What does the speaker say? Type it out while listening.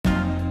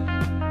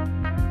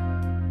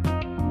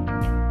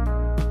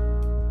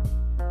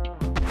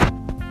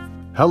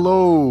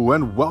Hello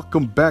and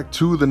welcome back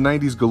to the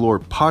 90s Galore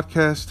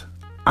podcast.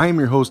 I am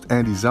your host,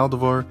 Andy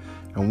Zaldivar,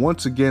 and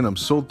once again, I'm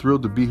so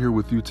thrilled to be here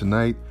with you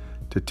tonight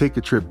to take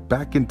a trip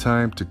back in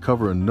time to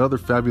cover another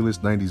fabulous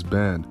 90s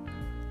band.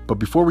 But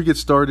before we get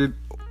started,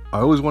 I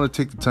always want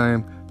to take the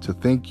time to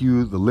thank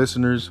you, the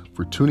listeners,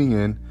 for tuning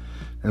in.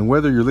 And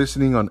whether you're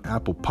listening on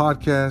Apple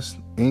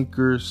Podcasts,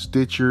 Anchor,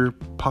 Stitcher,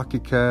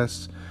 Pocket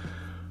Casts,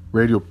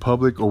 Radio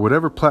Public, or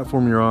whatever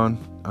platform you're on,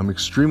 I'm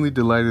extremely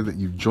delighted that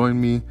you've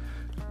joined me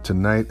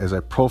tonight as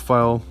I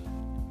profile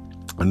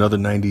another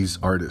 90s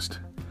artist.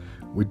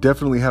 We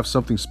definitely have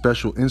something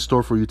special in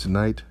store for you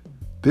tonight.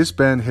 This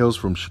band hails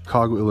from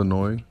Chicago,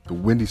 Illinois, the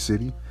Windy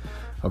City.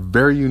 A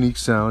very unique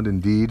sound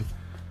indeed.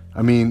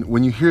 I mean,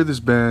 when you hear this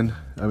band,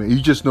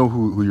 you just know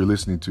who you're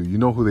listening to. You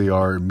know who they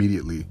are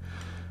immediately.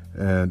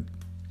 And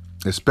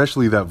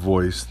especially that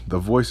voice. The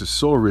voice is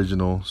so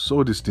original,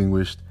 so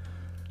distinguished.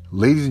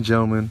 Ladies and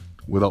gentlemen,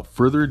 without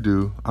further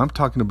ado, I'm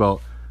talking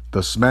about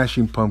the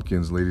Smashing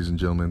Pumpkins, ladies and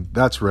gentlemen.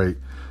 That's right.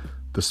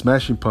 The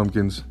Smashing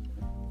Pumpkins,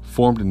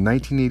 formed in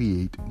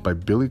 1988 by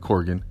Billy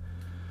Corgan,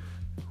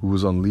 who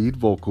was on lead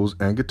vocals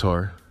and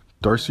guitar,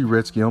 Darcy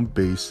Retzky on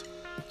bass,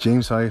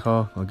 James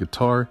Iha on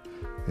guitar,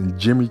 and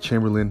Jimmy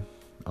Chamberlin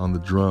on the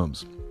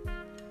drums.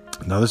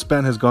 Now, this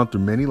band has gone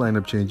through many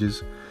lineup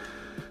changes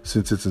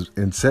since its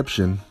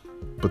inception,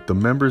 but the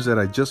members that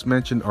I just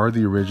mentioned are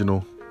the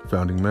original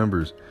founding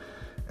members.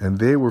 And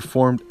they were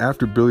formed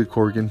after Billy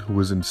Corgan, who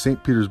was in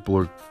St.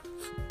 Petersburg,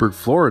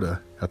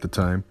 Florida at the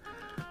time,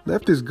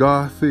 left his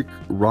gothic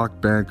rock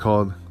band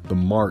called The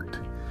Marked.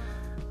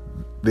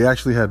 They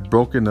actually had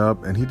broken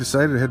up, and he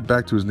decided to head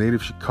back to his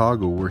native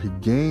Chicago, where he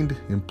gained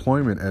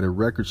employment at a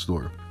record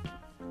store.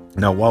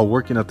 Now, while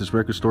working at this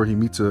record store, he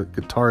meets a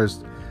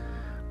guitarist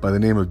by the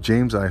name of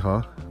James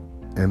Iha,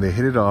 and they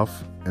hit it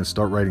off and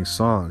start writing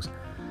songs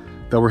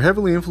that were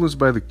heavily influenced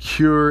by The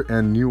Cure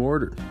and New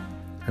Order.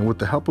 And with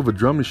the help of a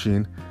drum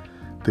machine,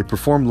 they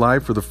performed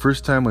live for the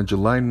first time on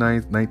July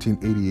 9th,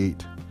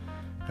 1988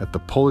 at the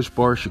Polish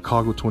bar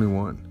Chicago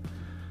 21.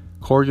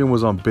 Corgan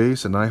was on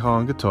bass and Iha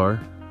on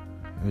guitar.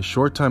 And a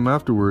short time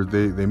afterward,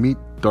 they meet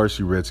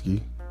Darcy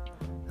Retzky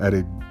at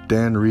a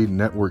Dan Reed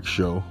Network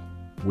show,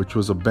 which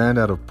was a band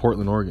out of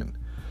Portland, Oregon.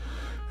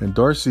 And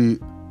Darcy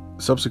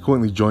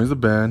subsequently joins the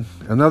band,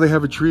 and now they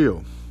have a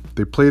trio.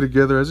 They play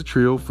together as a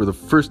trio for the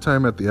first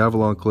time at the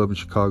Avalon Club in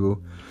Chicago.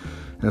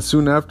 And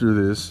soon after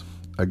this,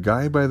 a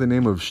guy by the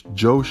name of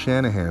Joe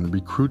Shanahan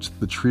recruits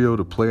the trio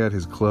to play at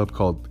his club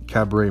called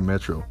Cabaret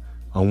Metro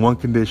on one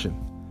condition: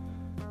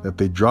 that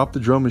they drop the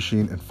drum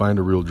machine and find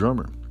a real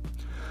drummer.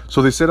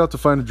 So they set out to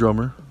find a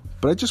drummer,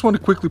 but I just want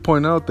to quickly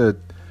point out that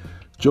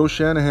Joe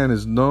Shanahan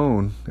is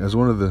known as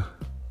one of the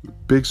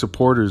big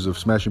supporters of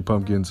Smashing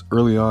Pumpkins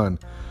early on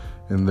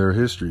in their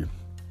history.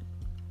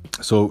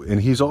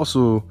 And he's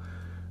also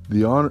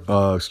the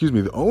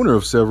owner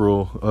of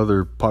several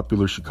other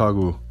popular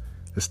Chicago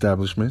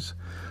establishments.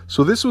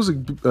 So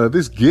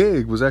this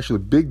gig was actually a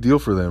big deal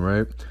for them,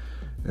 right?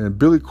 And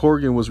Billy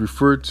Corgan was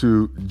referred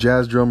to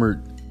jazz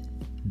drummer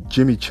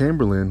Jimmy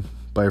Chamberlin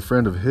by a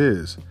friend of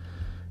his.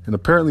 And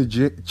apparently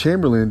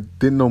Chamberlin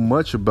didn't know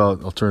much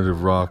about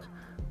alternative rock,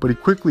 but he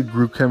quickly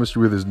grew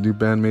chemistry with his new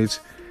bandmates,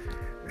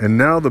 and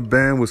now the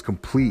band was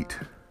complete.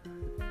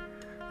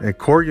 And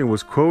Corgan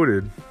was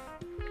quoted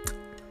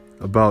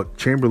about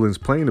Chamberlin's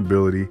playing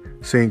ability,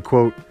 saying,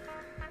 quote,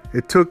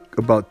 "It took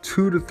about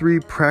 2 to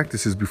 3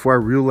 practices before I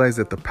realized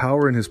that the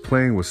power in his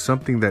playing was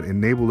something that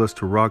enabled us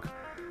to rock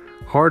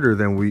harder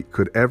than we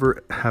could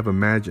ever have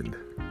imagined,"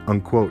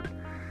 unquote.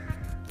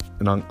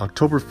 And on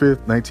October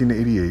 5th,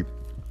 1988,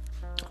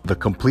 the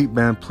complete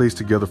band plays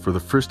together for the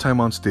first time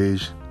on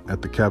stage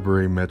at the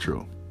Cabaret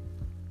Metro.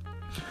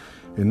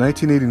 In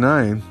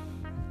 1989,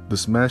 the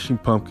Smashing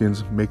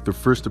Pumpkins make their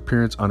first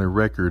appearance on a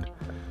record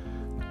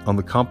on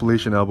the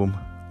compilation album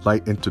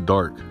Light into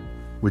Dark,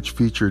 which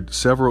featured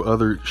several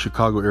other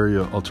Chicago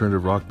area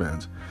alternative rock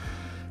bands.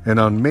 And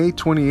on May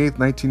 28,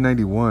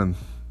 1991,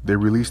 they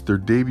released their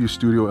debut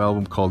studio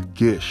album called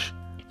Gish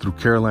through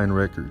Caroline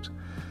Records.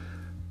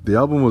 The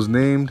album was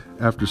named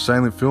after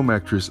silent film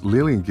actress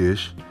Lillian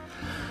Gish,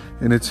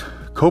 and it's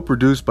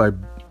co-produced by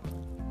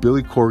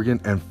Billy Corgan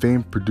and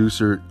famed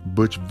producer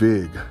Butch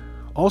Vig,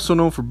 also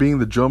known for being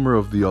the drummer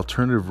of the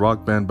alternative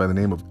rock band by the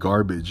name of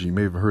Garbage. You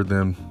may have heard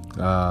them.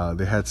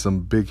 They had some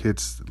big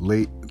hits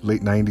late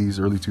 90s,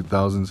 early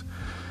 2000s.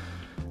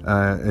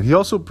 And he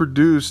also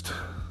produced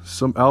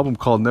some album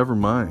called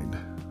Nevermind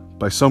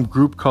by some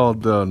group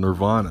called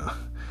Nirvana.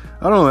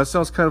 I don't know, that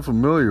sounds kind of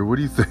familiar. What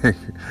do you think?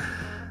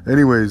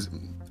 Anyways,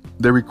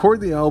 they record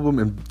the album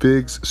in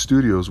Vig's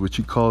studios, which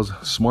he calls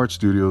Smart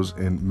Studios,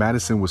 in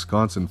Madison,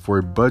 Wisconsin, for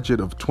a budget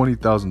of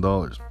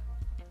 $20,000.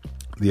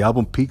 The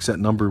album peaks at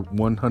number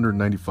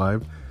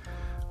 195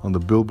 on the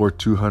Billboard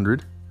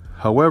 200.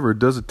 However, it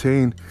does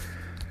attain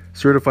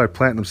certified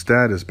platinum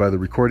status by the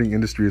Recording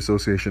Industry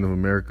Association of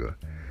America.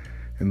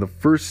 And the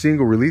first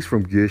single released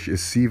from Gish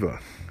is Siva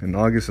in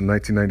August of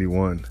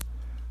 1991.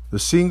 The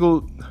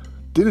single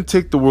didn't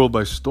take the world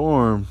by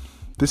storm.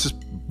 This is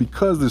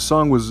because the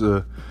song was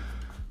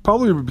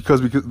Probably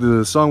because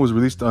the song was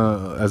released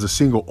as a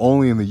single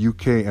only in the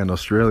UK and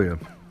Australia.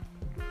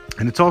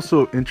 And it's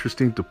also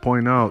interesting to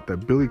point out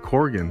that Billy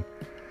Corgan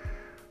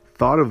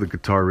thought of the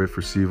guitar riff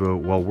for Siva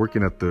while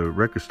working at the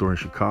record store in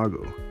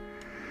Chicago.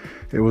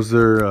 It was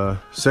their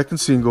second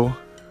single,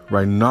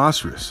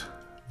 Rhinoceros,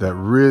 that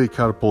really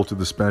catapulted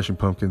the Smashing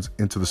Pumpkins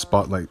into the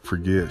spotlight for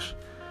Gish.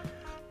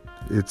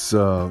 It's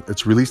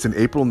released in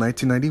April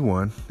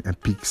 1991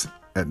 and peaks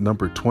at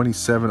number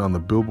 27 on the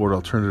Billboard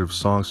Alternative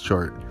Songs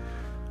chart.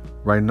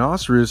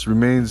 Rhinoceros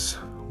remains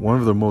one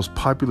of their most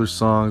popular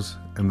songs,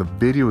 and the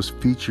video is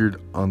featured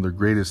on their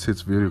Greatest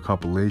Hits video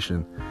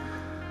compilation.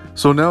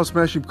 So now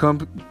Smashing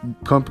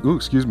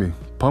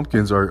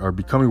Pumpkins are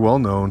becoming well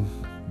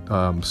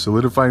known,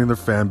 solidifying their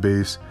fan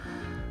base.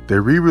 They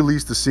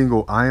re-released the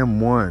single I Am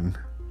One,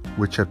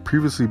 which had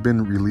previously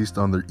been released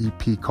on their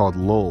EP called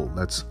Lull,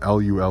 that's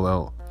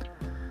Lull.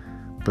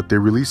 But they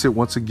release it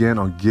once again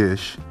on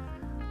Gish.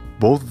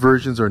 Both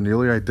versions are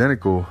nearly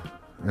identical,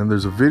 and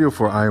there's a video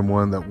for I Am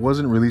One that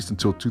wasn't released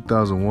until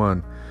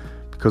 2001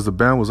 because the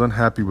band was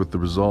unhappy with the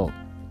result.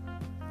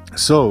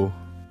 So,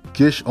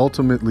 Gish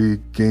ultimately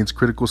gains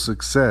critical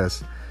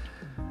success,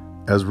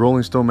 as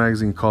Rolling Stone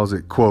magazine calls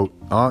it, quote,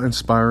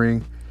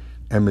 awe-inspiring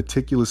and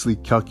meticulously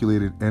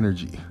calculated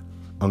energy,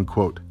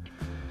 unquote.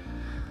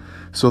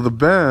 So the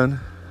band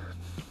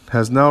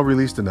has now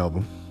released an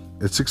album.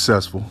 It's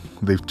successful.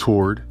 They've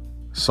toured,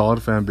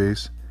 solid fan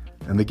base,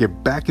 and they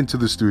get back into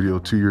the studio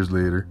 2 years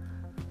later.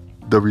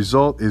 The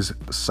result is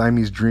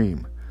Siamese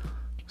Dream.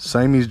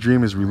 Siamese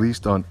Dream is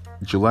released on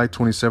July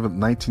 27,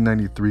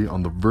 1993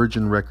 on the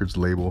Virgin Records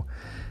label,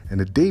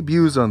 and it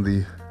debuts on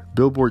the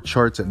Billboard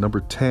charts at number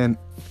 10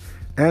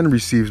 and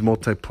receives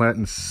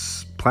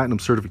multi-platinum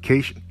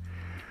certification.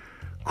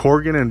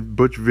 Corgan and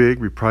Butch Vig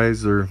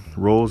reprise their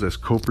roles as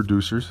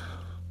co-producers.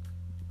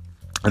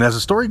 And as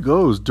the story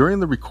goes, during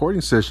the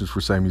recording sessions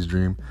for Siamese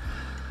Dream,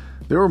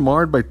 they were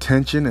marred by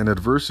tension and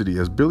adversity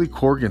as Billy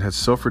Corgan had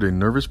suffered a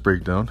nervous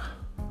breakdown.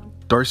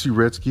 Darcy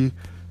Retzky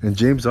and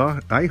James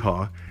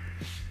Iha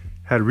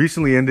had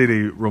recently ended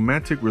a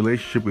romantic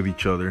relationship with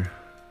each other,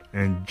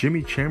 and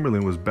Jimmy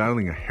Chamberlin was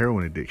battling a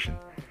heroin addiction.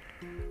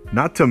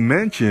 Not to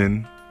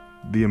mention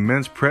the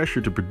immense pressure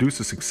to produce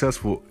a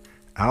successful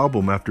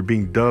album after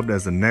being dubbed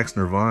as the next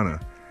Nirvana.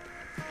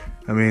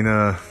 I mean,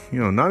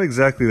 not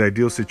exactly the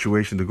ideal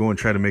situation to go and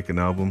try to make an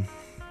album.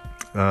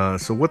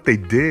 So what they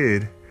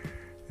did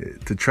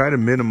to try to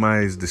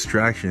minimize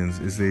distractions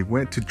is they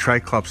went to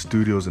Triclops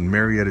Studios in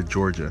Marietta,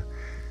 Georgia,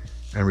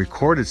 and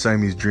recorded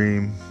Siamese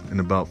Dream in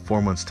about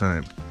 4 months'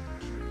 time.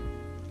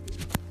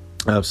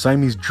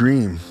 Siamese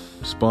Dream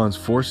spawns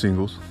 4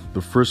 singles,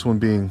 the first one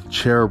being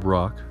Cherub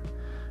Rock,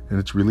 and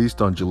it's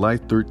released on July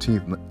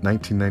 13th,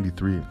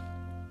 1993.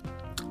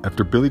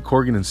 After Billy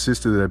Corgan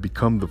insisted that it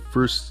become the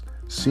first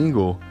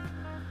single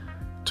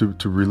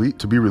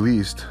to be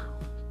released,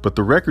 but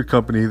the record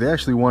company, they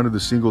actually wanted the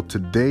single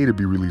Today to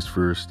be released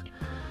first.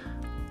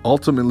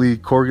 Ultimately,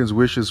 Corgan's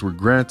wishes were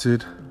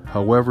granted.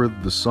 However,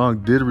 the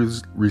song did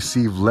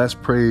receive less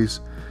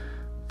praise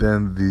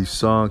than the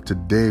song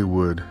Today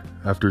would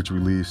after it's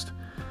released.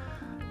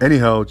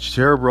 Anyhow,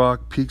 Cherub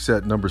Rock peaks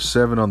at number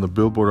 7 on the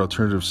Billboard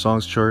Alternative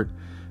Songs chart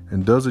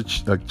and does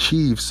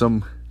achieve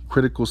some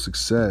critical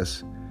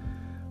success.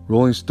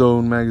 Rolling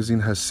Stone magazine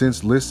has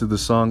since listed the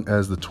song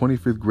as the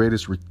 25th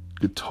greatest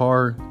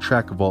guitar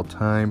track of all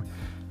time,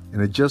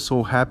 and it just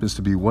so happens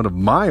to be one of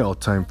my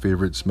all-time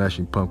favorite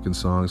Smashing Pumpkins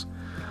songs.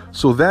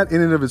 So that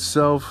in and of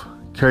itself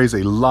carries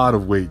a lot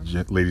of weight,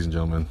 ladies and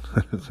gentlemen.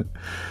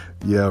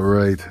 Yeah,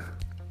 right.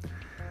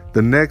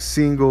 The next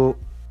single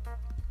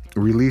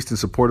released in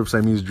support of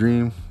Siamese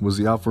Dream was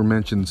the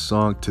aforementioned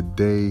song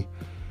Today,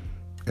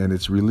 and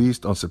it's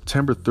released on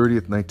September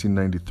 30th,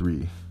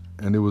 1993.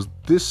 And it was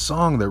this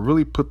song that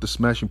really put the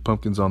Smashing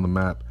Pumpkins on the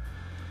map.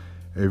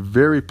 A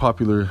very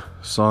popular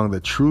song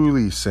that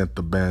truly sent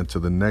the band to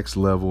the next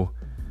level.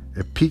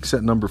 It peaks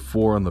at number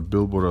 4 on the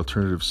Billboard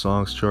Alternative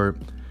Songs chart.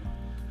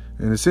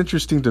 And it's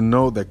interesting to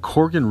note that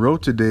Corgan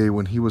wrote Today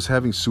when he was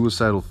having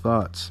suicidal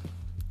thoughts.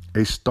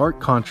 A stark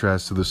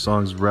contrast to the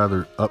song's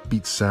rather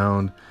upbeat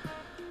sound.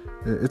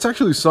 It's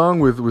actually a song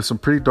with some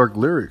pretty dark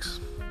lyrics.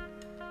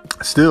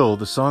 Still,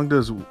 the song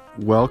does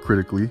well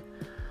critically,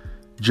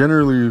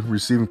 generally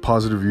receiving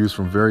positive reviews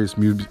from various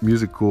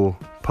musical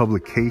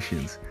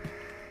publications.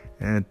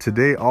 And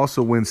Today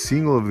also wins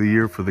Single of the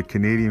Year for the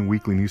Canadian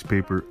weekly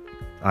newspaper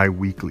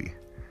iWeekly.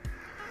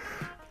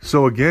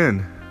 So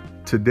again,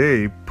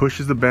 Today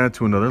pushes the band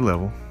to another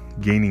level,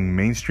 gaining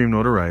mainstream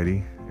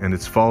notoriety, and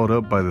it's followed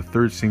up by the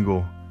third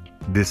single,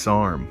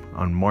 Disarm,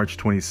 on March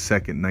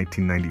 22nd,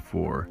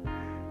 1994.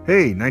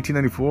 Hey,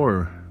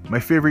 1994, my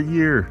favorite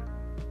year.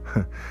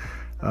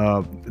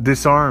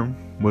 Disarm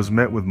was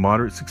met with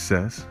moderate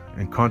success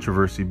and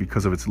controversy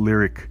because of its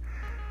lyric,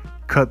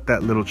 Cut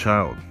That Little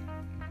Child,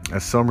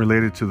 as some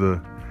related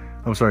the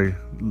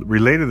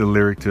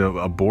lyric to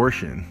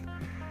abortion.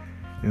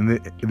 In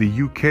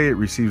the UK, it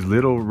receives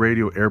little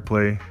radio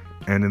airplay,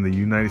 and in the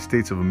United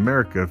States of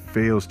America,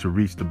 fails to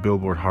reach the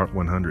Billboard Hot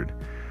 100.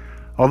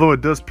 although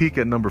it does peak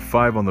at number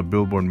 5 on the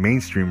Billboard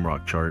Mainstream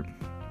Rock chart.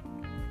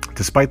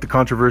 Despite the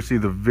controversy,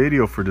 the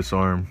video for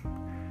Disarm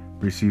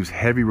receives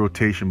heavy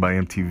rotation by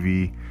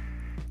MTV,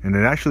 and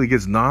it actually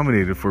gets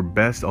nominated for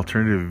Best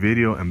Alternative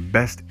Video and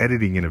Best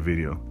Editing in a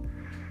Video.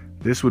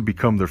 This would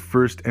become their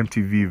first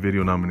MTV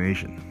video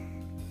nomination.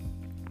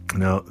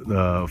 Now,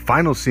 the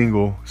final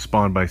single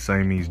spawned by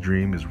Siamese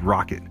Dream is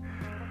Rocket.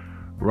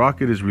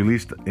 Rocket is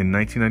released in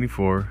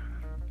 1994,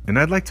 and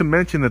I'd like to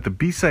mention that the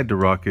B-side to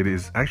Rocket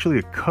is actually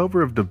a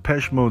cover of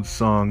Depeche Mode's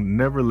song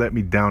Never Let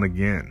Me Down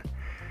Again.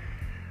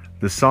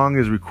 The song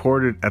is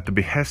recorded at the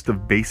behest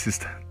of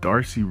bassist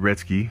Darcy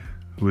Retzky,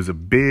 who is a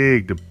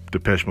big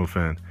Depeche Mode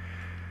fan.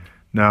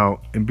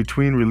 Now, in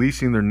between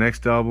releasing their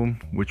next album,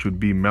 which would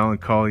be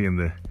Melancholy and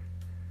the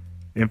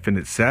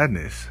Infinite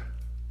Sadness,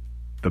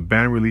 the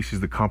band releases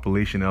the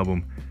compilation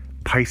album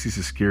Pisces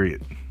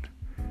Iscariot,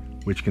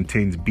 which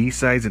contains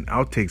B-sides and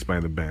outtakes by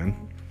the band.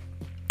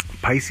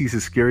 Pisces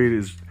Iscariot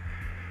is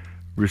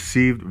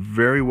received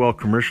very well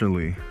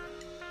commercially,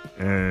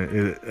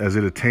 as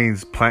it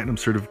attains platinum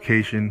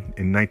certification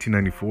in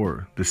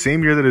 1994, the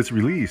same year that it's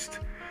released,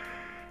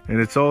 and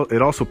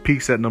it also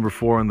peaks at number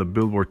 4 on the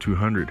Billboard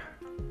 200.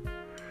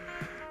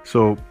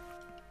 So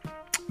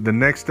the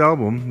next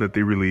album that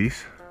they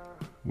release,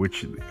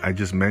 which I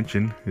just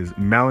mentioned, is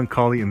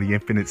Melancholy and the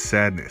Infinite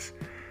Sadness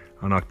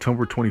on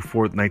October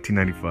 24th,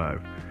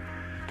 1995.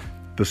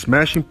 The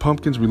Smashing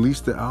Pumpkins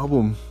released the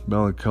album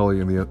Melancholy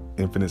and the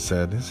Infinite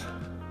Sadness.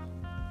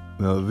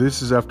 Now,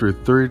 this is after a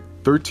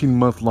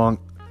 13-month-long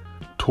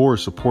tour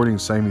supporting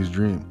Siamese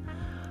Dream.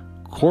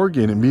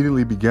 Corgan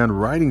immediately began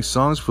writing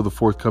songs for the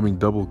forthcoming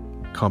double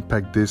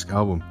compact disc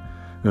album.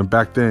 And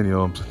back then,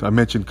 I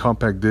mentioned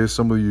compact disc.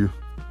 Some of you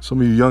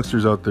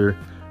youngsters out there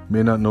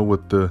may not know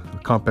what the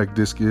compact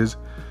disc is.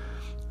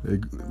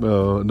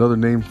 Another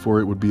name for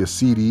it would be a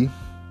CD.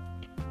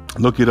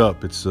 Look it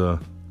up. It's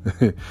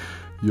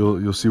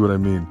you'll see what I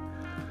mean.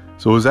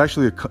 So it was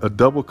actually a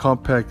double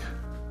compact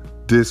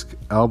disc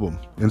album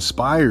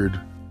inspired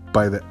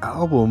by the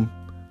album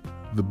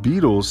The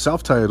Beatles,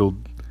 self-titled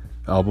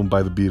album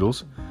by the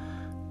Beatles,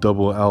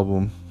 double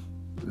album,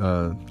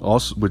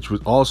 which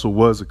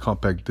was a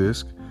compact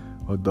disc,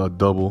 a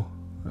double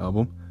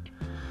album.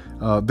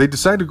 They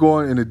decided to go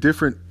on in a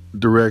different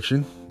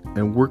direction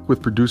and work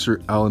with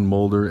producer Alan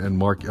Moulder and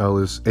Mark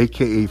Ellis,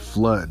 aka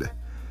Flood.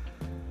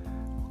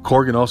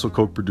 Corgan also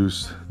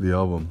co-produced the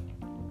album.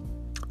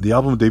 The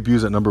album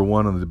debuts at number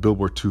 1 on the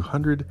Billboard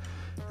 200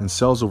 and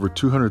sells over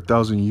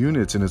 200,000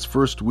 units in its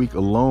first week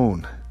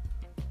alone.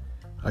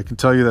 I can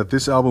tell you that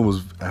this album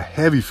was a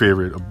heavy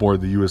favorite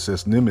aboard the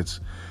USS Nimitz.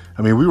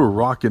 I mean, we were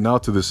rocking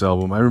out to this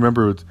album. I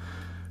remember it,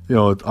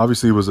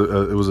 obviously it was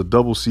a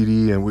double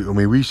CD, and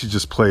we should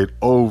just play it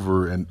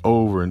over and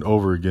over and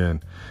over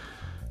again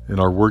in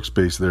our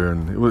workspace there,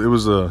 and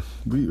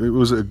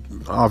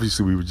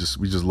obviously we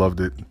just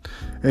loved it.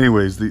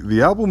 Anyways,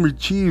 the album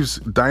achieves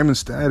diamond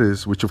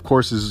status, which of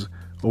course is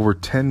over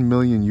 10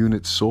 million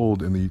units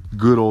sold in the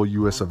good old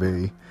US of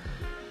A.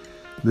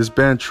 This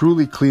band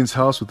truly cleans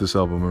house with this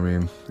album. I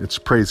mean, it's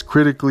praised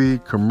critically,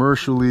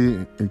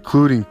 commercially,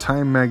 including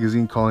Time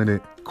magazine calling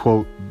it,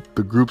 quote,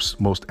 the group's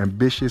most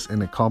ambitious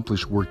and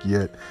accomplished work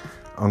yet,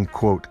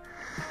 unquote.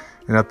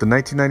 And at the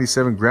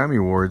 1997 Grammy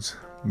Awards,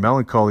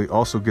 Melancholy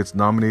also gets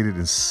nominated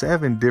in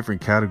 7 different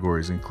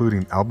categories,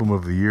 including Album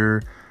of the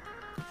Year,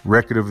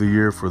 Record of the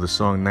Year for the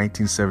song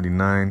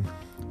 1979,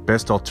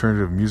 Best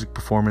Alternative Music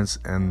Performance,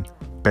 and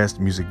Best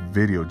Music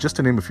Video, just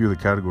to name a few of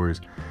the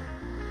categories.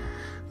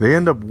 They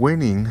end up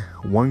winning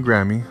 1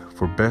 Grammy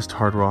for Best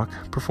Hard Rock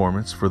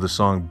Performance for the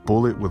song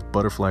Bullet with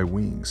Butterfly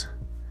Wings.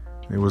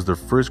 It was their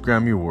first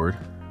Grammy Award.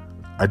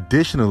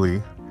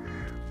 Additionally,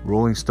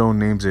 Rolling Stone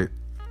names it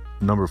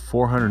number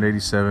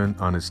 487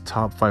 on its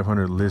top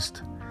 500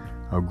 list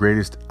of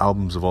greatest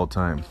albums of all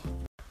time.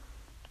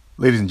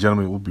 Ladies and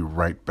gentlemen, we'll be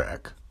right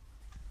back.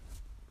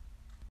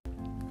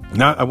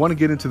 Now, I want to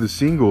get into the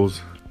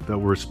singles that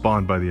were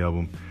spawned by the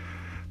album.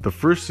 The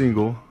first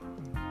single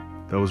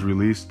that was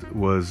released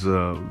was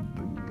the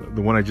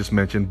one I just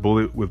mentioned,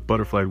 Bullet with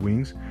Butterfly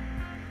Wings.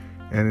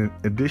 And in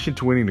addition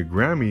to winning a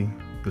Grammy,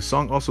 the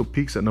song also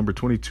peaks at number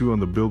 22 on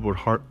the Billboard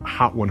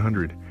Hot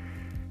 100.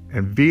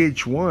 And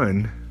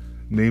VH1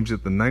 names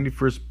it the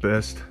 91st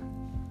best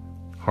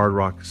hard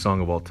rock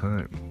song of all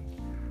time.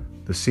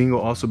 The single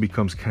also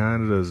becomes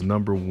Canada's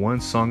number 1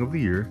 song of the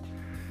year.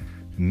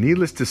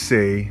 Needless to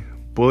say,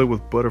 Bullet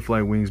with Butterfly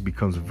Wings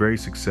becomes very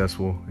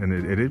successful, and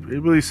it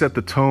really set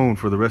the tone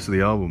for the rest of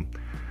the album.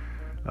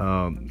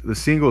 The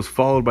single is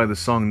followed by the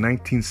song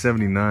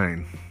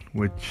 1979,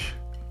 which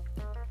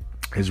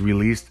is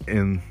released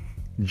in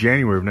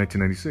January of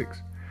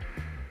 1996.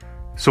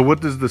 So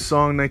what does the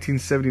song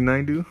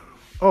 1979 do?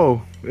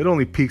 Oh, it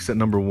only peaks at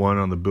number 1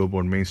 on the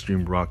Billboard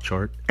Mainstream Rock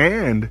chart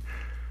and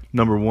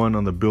number 1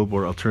 on the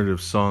Billboard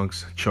Alternative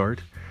Songs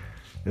chart.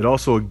 It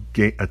also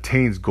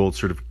attains gold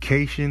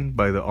certification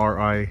by the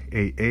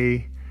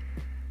RIAA,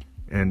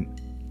 and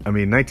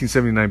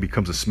 1979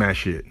 becomes a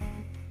smash hit.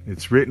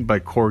 It's written by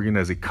Corgan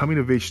as a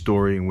coming-of-age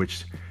story in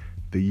which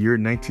the year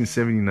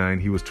 1979.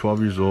 He was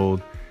 12 years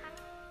old,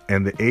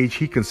 and the age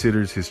he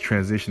considers his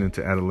transition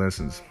into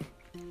adolescence.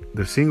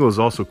 The single is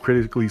also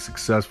critically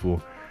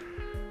successful,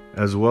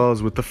 as well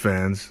as with the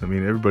fans. I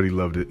mean, everybody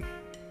loved it.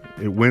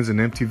 It wins an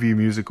MTV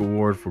Music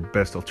Award for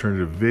Best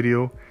Alternative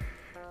Video,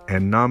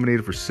 and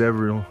nominated for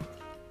several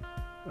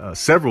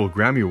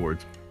Grammy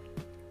Awards.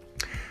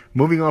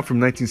 Moving on from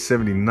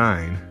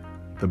 1979,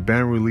 the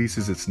band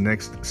releases its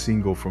next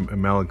single from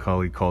Mellon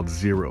Collie called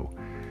Zero.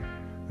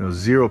 Now,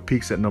 Zero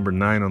peaks at number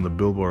 9 on the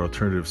Billboard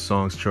Alternative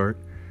Songs chart.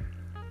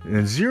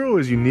 And Zero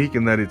is unique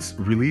in that it's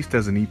released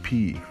as an EP.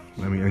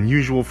 I mean,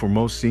 unusual for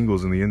most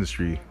singles in the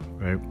industry,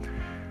 right?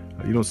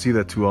 You don't see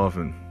that too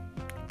often.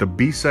 The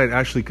B-side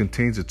actually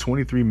contains a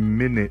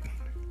 23-minute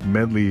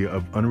medley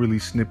of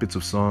unreleased snippets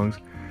of songs.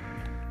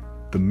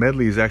 The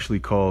medley is actually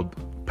called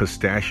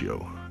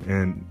Pistachio,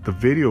 and the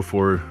video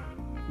for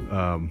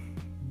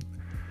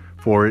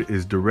it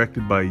is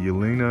directed by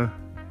Yelena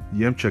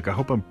Yemchuk. I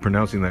hope I'm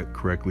pronouncing that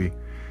correctly.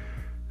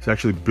 It's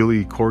actually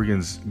Billy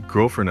Corgan's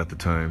girlfriend at the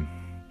time.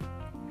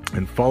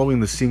 And following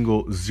the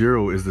single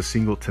Zero is the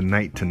single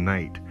Tonight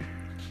Tonight.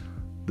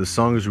 The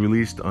song is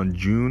released on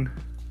June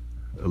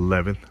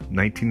 11th,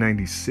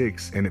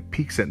 1996, and it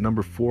peaks at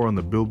number 4 on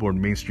the Billboard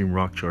Mainstream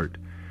Rock chart.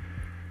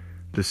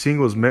 The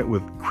single is met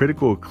with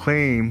critical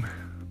acclaim,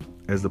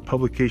 as the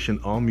publication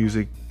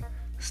AllMusic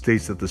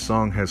states that the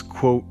song has,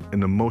 quote,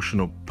 an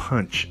emotional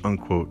punch,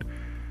 unquote.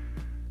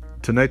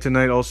 Tonight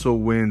Tonight also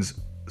wins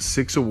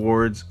 6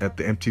 awards at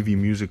the MTV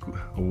Music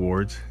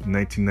Awards in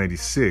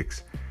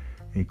 1996,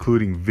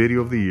 including Video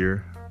of the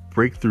Year,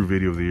 Breakthrough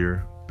Video of the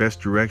Year, Best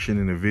Direction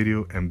in a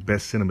Video, and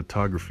Best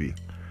Cinematography.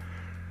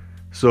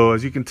 So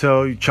as you can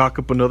tell, you chalk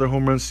up another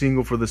home run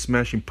single for the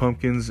Smashing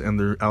Pumpkins and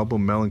their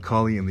album Mellon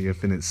Collie and the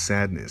Infinite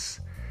Sadness.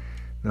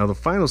 Now, the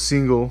final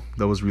single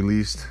that was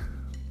released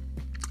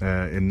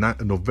in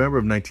November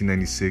of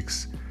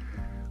 1996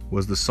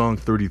 was the song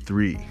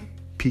 33,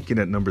 peaking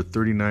at number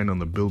 39 on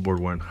the Billboard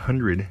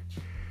 100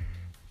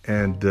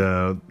 and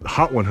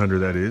Hot 100,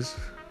 that is,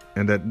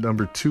 and at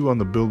number 2 on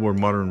the Billboard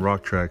Modern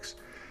Rock Tracks.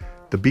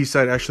 The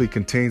B-side actually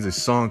contains a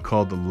song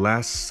called The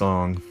Last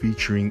Song,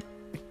 featuring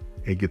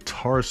a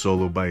guitar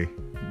solo by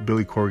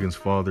Billy Corgan's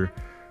father,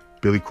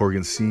 Billy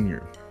Corgan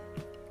Sr.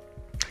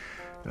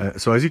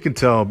 So as you can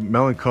tell,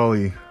 Mellon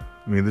Collie,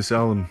 I mean, this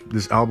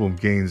album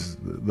gains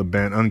the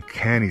band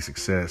uncanny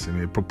success. I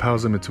mean, it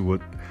propels them into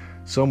what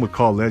some would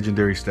call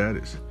legendary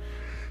status.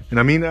 And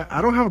I mean,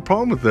 I don't have a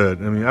problem with that.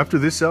 I mean, after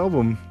this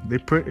album, they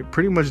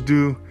pretty much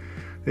do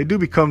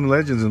become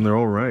legends in their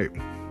own right.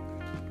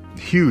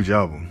 Huge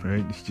album,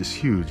 right? It's just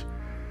huge.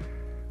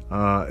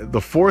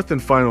 The fourth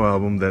and final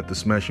album that the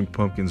Smashing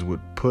Pumpkins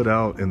would put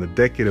out in the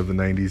decade of the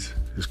 90s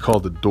is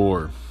called The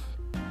Door.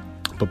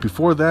 But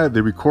before that,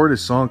 they recorded a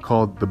song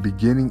called The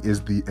Beginning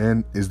is the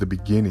End is the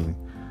Beginning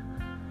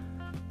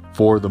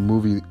for the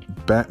movie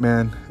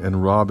Batman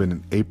and Robin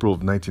in April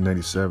of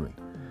 1997.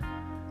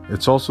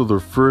 It's also their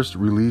first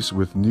release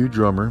with new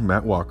drummer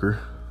Matt Walker.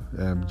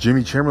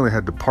 Jimmy Chamberlain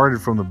had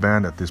departed from the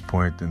band at this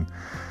point, and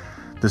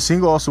the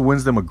single also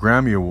wins them a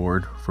Grammy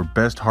Award for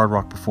Best Hard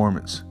Rock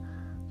Performance.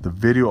 The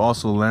video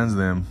also lands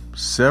them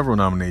several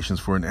nominations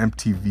for an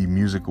MTV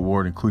Music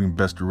Award, including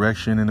Best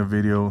Direction in a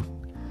Video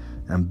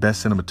and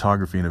Best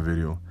Cinematography in a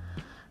Video.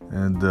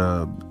 And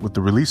with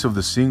the release of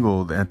the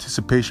single, the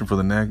anticipation for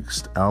the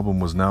next album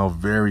was now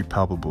very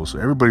palpable. So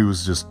everybody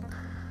was just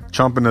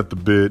chomping at the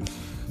bit,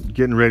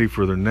 getting ready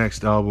for their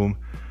next album.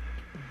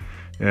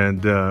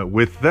 And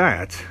with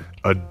that,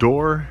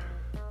 Adore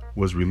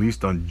was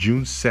released on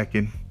June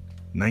 2nd,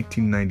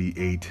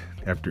 1998,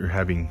 after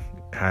having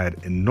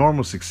had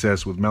enormous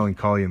success with Mellon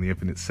Collie and the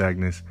Infinite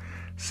Sadness.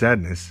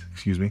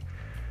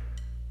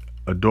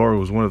 Adore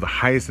was one of the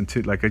highest,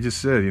 like I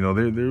just said, you know,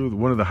 they're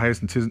one of the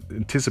highest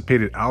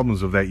anticipated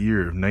albums of that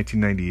year,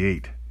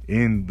 1998,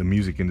 in the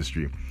music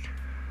industry.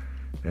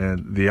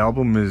 And the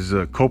album is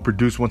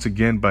co-produced once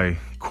again by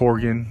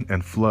Corgan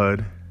and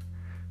Flood,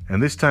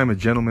 and this time a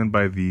gentleman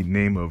by the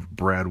name of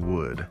Brad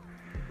Wood.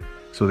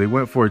 So they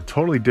went for a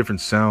totally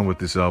different sound with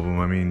this album.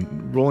 I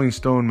mean, Rolling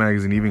Stone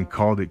magazine even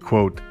called it,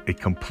 quote, a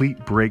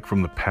complete break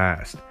from the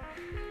past.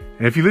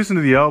 And if you listen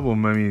to the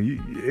album, I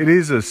mean, it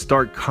is a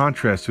stark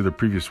contrast to the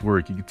previous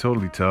work. You can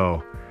totally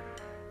tell.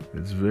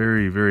 It's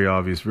very, very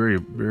obvious, very,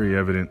 very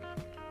evident.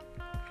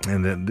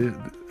 And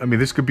then,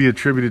 this could be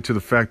attributed to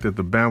the fact that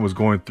the band was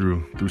going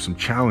through some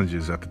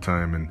challenges at the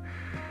time. And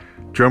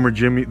the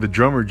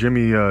drummer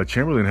Jimmy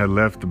Chamberlain had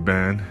left the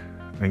band,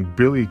 and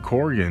Billy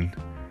Corgan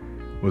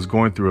was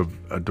going through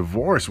a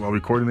divorce while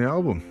recording the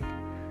album.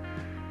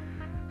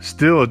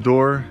 Still,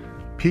 Adore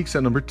peaks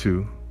at number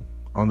 2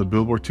 on the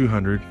Billboard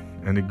 200,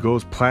 and it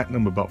goes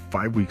platinum about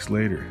 5 weeks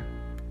later.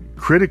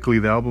 Critically,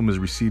 the album is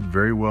received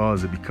very well,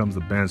 as it becomes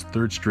the band's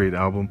third straight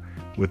album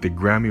with a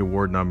Grammy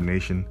Award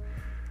nomination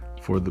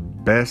for the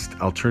Best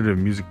Alternative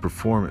Music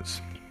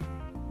Performance.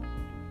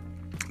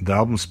 The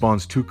album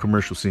spawns 2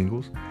 commercial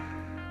singles,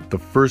 the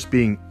first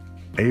being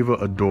Ava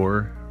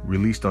Adore,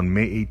 released on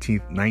May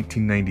 18th,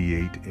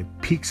 1998. It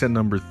peaks at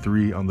number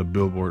 3 on the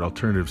Billboard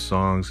Alternative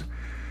Songs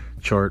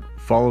chart,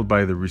 followed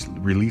by the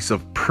release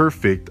of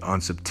Perfect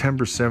on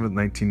September 7th,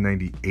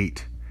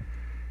 1998.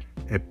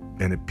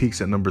 And it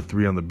peaks at number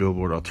 3 on the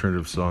Billboard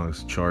Alternative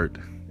Songs chart.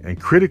 And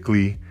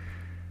critically,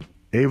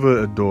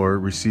 Ava Adore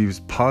receives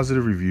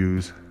positive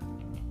reviews.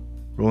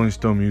 Rolling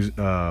Stone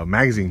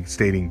magazine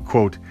stating,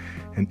 quote,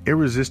 "an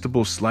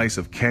irresistible slice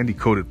of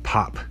candy-coated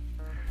pop,"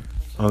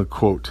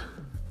 unquote.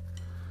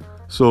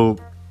 So,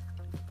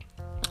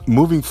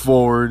 moving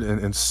forward,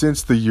 and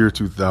since the year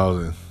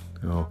 2000,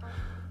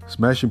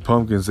 Smashing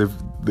Pumpkins,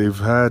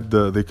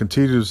 they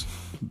continue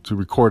to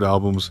record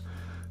albums.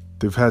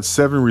 They've had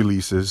 7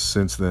 releases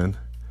since then.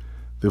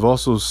 They've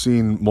also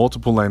seen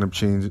multiple lineup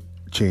changes.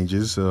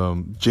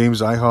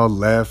 James Iha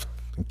left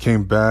and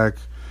came back,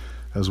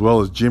 as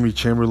well as Jimmy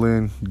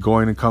Chamberlin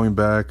going and coming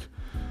back.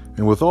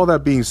 And with all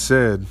that being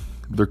said,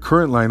 their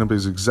current lineup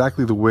is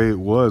exactly the way it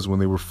was when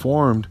they were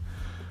formed,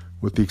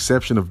 with the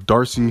exception of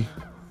Darcy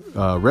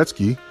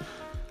Retzky.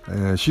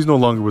 And she's no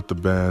longer with the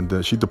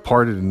band. She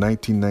departed in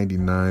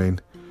 1999.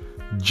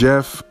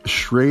 Jeff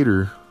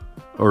Schrader,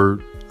 or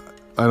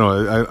I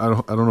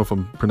don't know if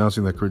I'm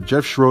pronouncing that correct.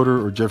 Jeff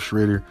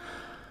Schrader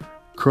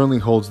currently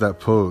holds that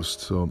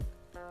post. So,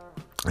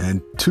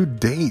 and to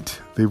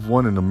date, they've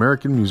won an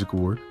American Music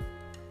Award,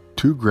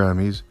 2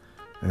 Grammys,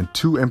 and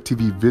 2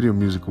 MTV Video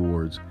Music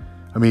Awards.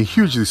 I mean,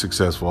 hugely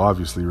successful,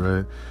 obviously,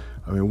 right?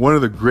 I mean, one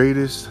of the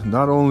greatest,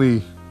 not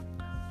only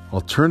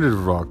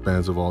alternative rock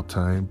bands of all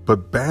time,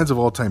 but bands of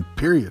all time,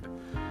 period.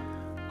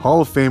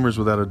 Hall of Famers,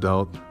 without a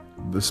doubt.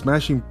 The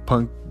Smashing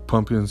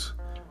Pumpkins,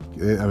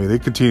 I mean, they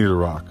continue to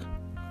rock.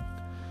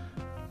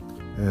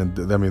 And,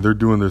 I mean, they're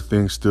doing their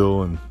thing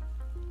still.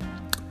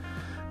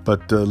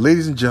 But,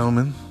 ladies and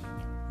gentlemen,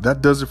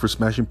 that does it for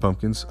Smashing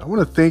Pumpkins. I want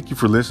to thank you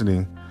for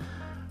listening.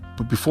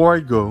 But before I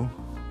go,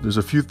 there's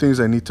a few things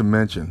I need to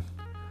mention.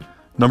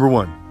 Number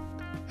 1,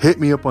 hit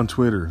me up on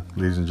Twitter,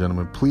 ladies and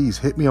gentlemen. Please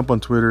hit me up on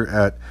Twitter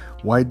at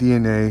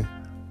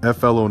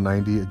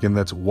YDNAFLO90. Again,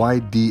 that's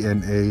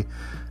YDNA,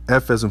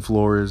 F as in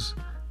Flores,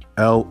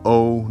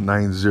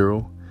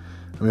 LO90.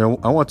 I mean,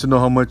 I want to know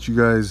how much you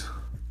guys,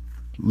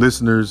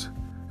 listeners,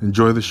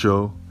 enjoy the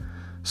show.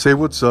 Say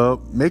what's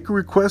up. Make a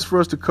request for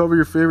us to cover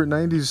your favorite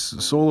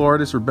 90s solo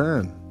artist or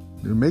band.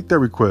 Make that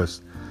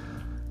request.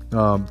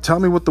 Tell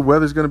me what the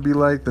weather's going to be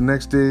like the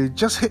next day.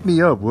 Just hit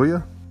me up, will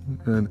you?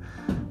 And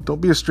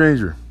don't be a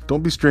stranger.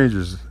 Don't be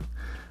strangers.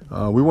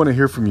 We want to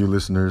hear from you,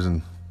 listeners.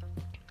 And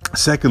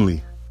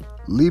secondly,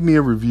 leave me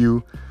a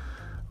review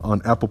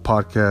on Apple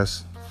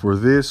Podcasts for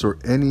this or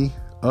any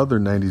other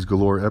 90s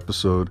Galore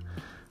episode.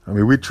 I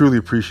mean, we truly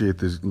appreciate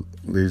this,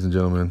 ladies and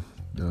gentlemen.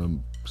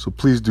 So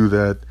please do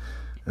that.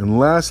 And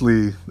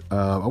lastly,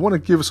 I want to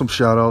give some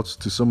shout outs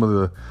to some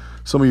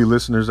of you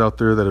listeners out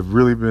there that have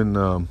really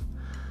been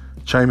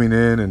chiming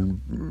in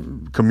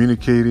and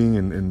communicating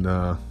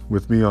and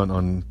with me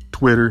on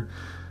Twitter.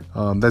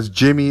 That's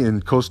Jimmy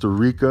in Costa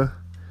Rica.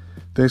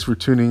 Thanks for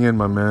tuning in,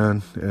 my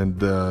man.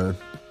 And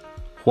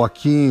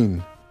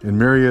Joaquin in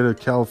Marietta,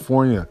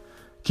 California.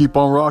 Keep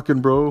on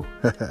rocking, bro.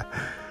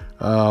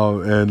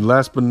 And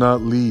last but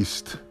not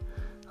least,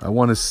 I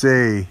want to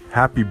say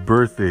happy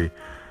birthday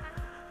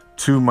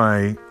to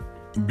my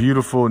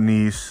beautiful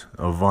niece,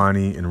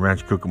 Avani, in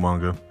Rancho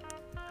Cucamonga.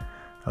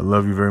 I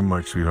love you very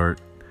much, sweetheart.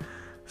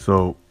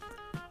 So,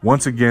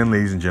 once again,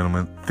 ladies and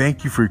gentlemen,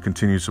 thank you for your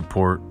continued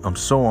support. I'm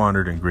so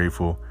honored and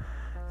grateful.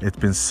 It's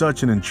been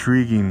such an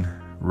intriguing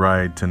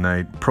ride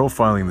tonight,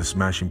 profiling the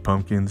Smashing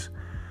Pumpkins.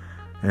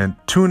 And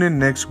tune in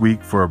next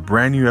week for a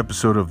brand new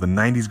episode of the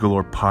 90s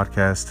Galore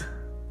podcast.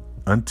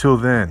 Until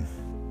then,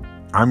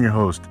 I'm your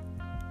host,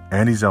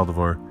 Andy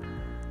Zaldivar,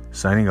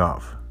 signing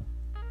off.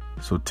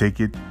 So take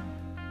it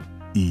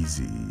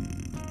easy.